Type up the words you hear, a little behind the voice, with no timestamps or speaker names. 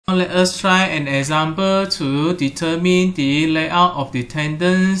Let us try an example to determine the layout of the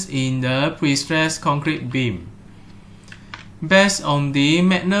tendons in the pre-stressed concrete beam. Based on the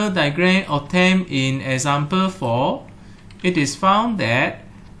Magner diagram obtained in example 4, it is found that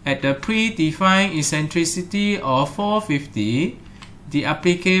at the predefined eccentricity of 450, the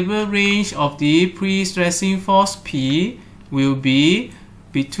applicable range of the pre-stressing force P will be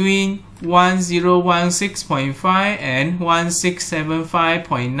between 1016.5 and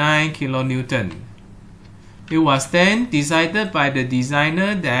 1675.9 kN. It was then decided by the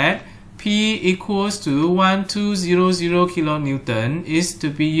designer that P equals to 1200 kN is to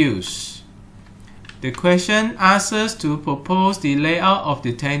be used. The question asks us to propose the layout of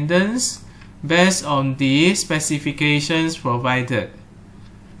the tendons based on the specifications provided.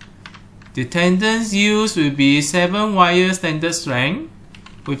 The tendons used will be 7-wire standard strength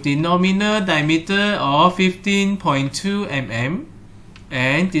with the nominal diameter of 15.2 mm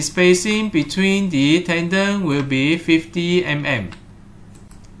and the spacing between the tendon will be 50 mm.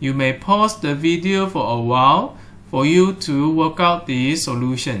 You may pause the video for a while for you to work out the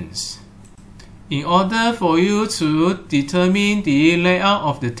solutions. In order for you to determine the layout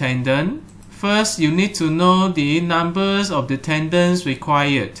of the tendon, first you need to know the numbers of the tendons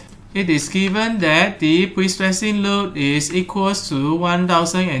required. It is given that the prestressing load is equals to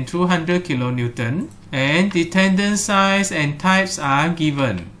 1200 kN and the tendon size and types are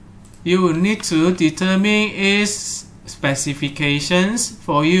given. You will need to determine its specifications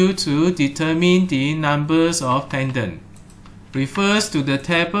for you to determine the numbers of tendon. Refers to the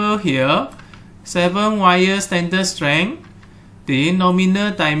table here. 7-wire standard strength. The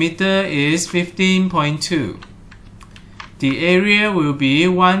nominal diameter is 15.2. The area will be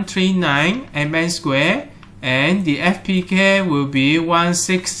 139 mm² and the FPK will be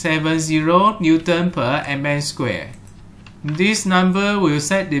 1670 Newton per mm². This number will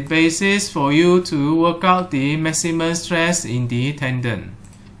set the basis for you to work out the maximum stress in the tendon.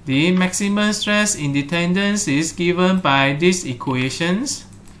 The maximum stress in the tendons is given by these equations,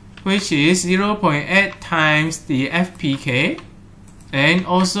 which is 0.8 times the FPK and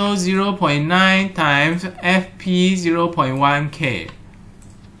also 0.9 times FP 0.1K.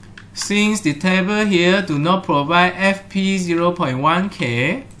 Since the table here do not provide FP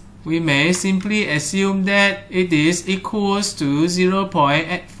 0.1K, we may simply assume that it is equals to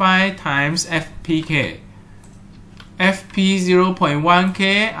 0.85 times FPK. FP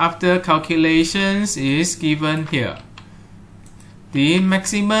 0.1K after calculations is given here. The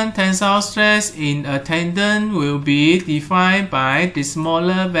maximum tensile stress in a tendon will be defined by the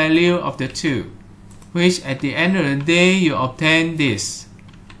smaller value of the two, which at the end of the day you obtain this.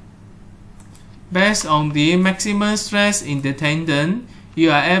 Based on the maximum stress in the tendon,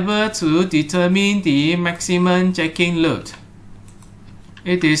 you are able to determine the maximum jacking load.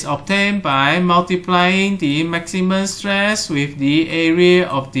 It is obtained by multiplying the maximum stress with the area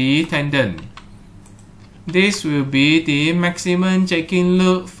of the tendon. This will be the maximum jacking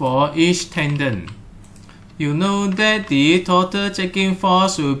load for each tendon. You know that the total jacking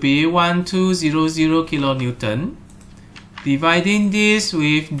force will be 1200 kN. Dividing this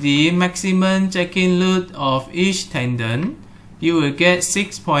with the maximum jacking load of each tendon, you will get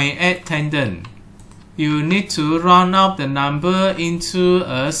 6.8 tendon. You will need to round up the number into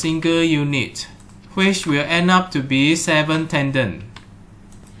a single unit, which will end up to be 7 tendon.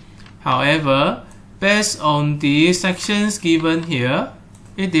 However, based on the sections given here,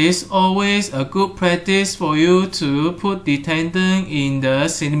 it is always a good practice for you to put the tendon in the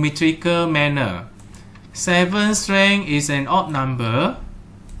symmetrical manner. 7 strength is an odd number.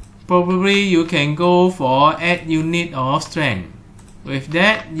 Probably you can go for 8 units of strength. With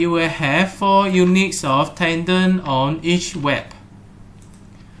that, you will have 4 units of tendon on each web.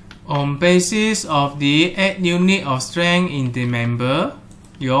 On basis of the 8 units of strength in the member,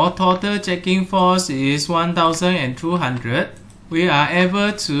 your total jacking force is 1200. We are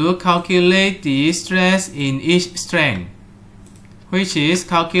able to calculate the stress in each strength, which is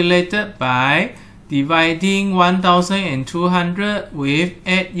calculated by dividing 1200 with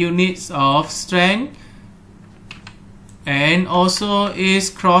 8 units of strength and also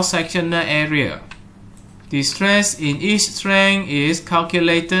its cross-sectional area. The stress in each strength is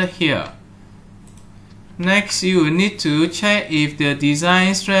calculated here. Next, you will need to check if the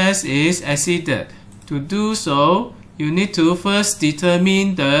design stress is exceeded. To do so, you need to first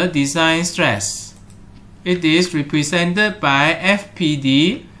determine the design stress. It is represented by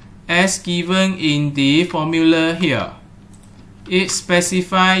FPD as given in the formula here. It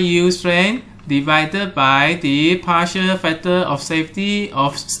specifies yield strength divided by the partial factor of safety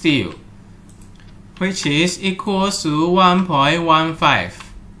of steel, which is equal to 1.15.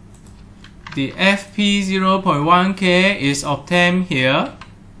 the FP 0.1K is obtained here,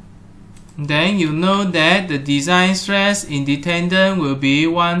 then you know that the design stress in the tendon will be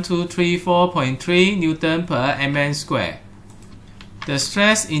 1234.3 Newton per mm square. The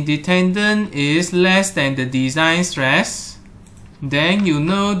stress in the tendon is less than the design stress. Then you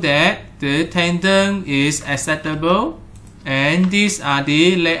know that the tendon is acceptable, and these are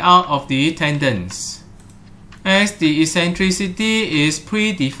the layout of the tendons. As the eccentricity is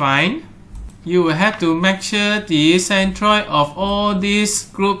predefined, you will have to make sure the centroid of all these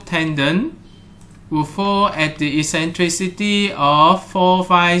group tendons will fall at the eccentricity of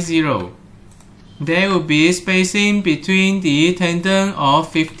 450. There will be spacing between the tendon of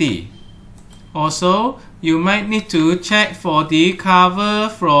 50. Also, you might need to check for the cover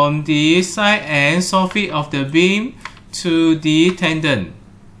from the side and soffit of the beam to the tendon.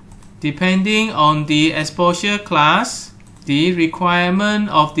 Depending on the exposure class, the requirement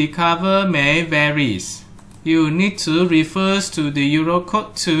of the cover may vary. You need to refer to the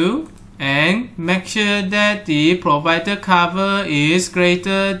Eurocode 2 and make sure that the provided cover is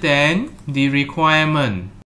greater than the requirement.